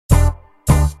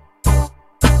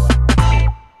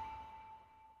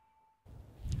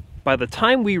By the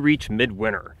time we reach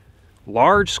midwinter,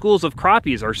 large schools of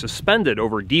crappies are suspended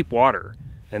over deep water,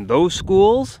 and those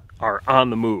schools are on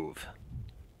the move.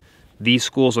 These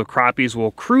schools of crappies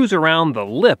will cruise around the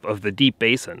lip of the deep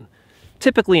basin,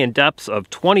 typically in depths of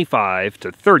 25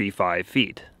 to 35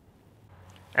 feet.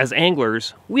 As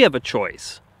anglers, we have a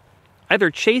choice. Either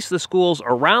chase the schools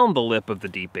around the lip of the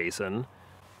deep basin,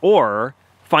 or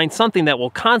find something that will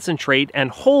concentrate and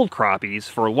hold crappies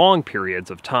for long periods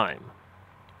of time.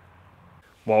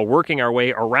 While working our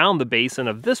way around the basin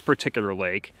of this particular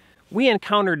lake, we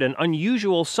encountered an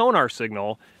unusual sonar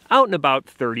signal out in about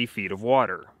 30 feet of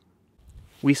water.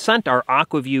 We sent our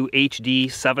Aqua-Vu HD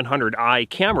 700i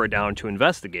camera down to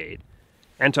investigate,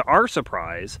 and to our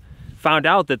surprise, found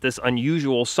out that this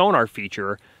unusual sonar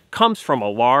feature comes from a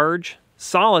large,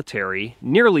 solitary,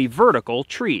 nearly vertical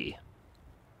tree.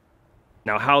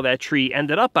 Now, how that tree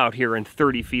ended up out here in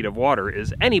 30 feet of water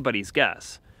is anybody's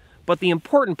guess, but the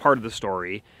important part of the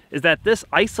story is that this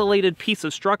isolated piece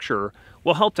of structure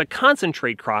will help to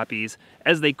concentrate crappies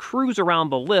as they cruise around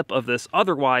the lip of this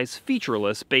otherwise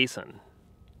featureless basin.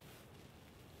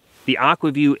 The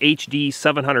Aqua-Vu HD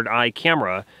 700i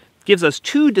camera gives us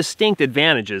two distinct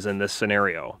advantages in this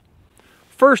scenario.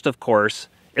 First, of course,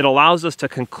 it allows us to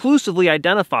conclusively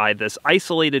identify this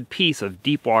isolated piece of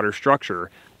deep water structure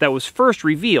that was first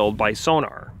revealed by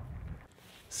sonar.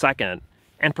 Second,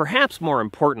 and perhaps more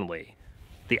importantly,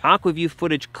 the Aqua-Vu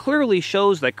footage clearly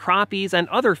shows that crappies and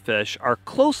other fish are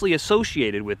closely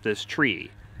associated with this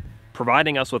tree,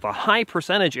 providing us with a high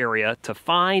percentage area to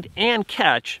find and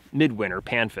catch midwinter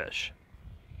panfish.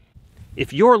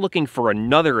 If you're looking for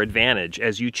another advantage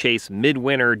as you chase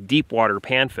midwinter deep water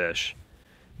panfish,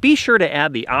 be sure to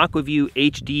add the Aqua-Vu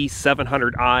HD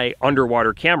 700i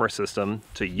underwater camera system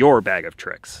to your bag of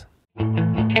tricks.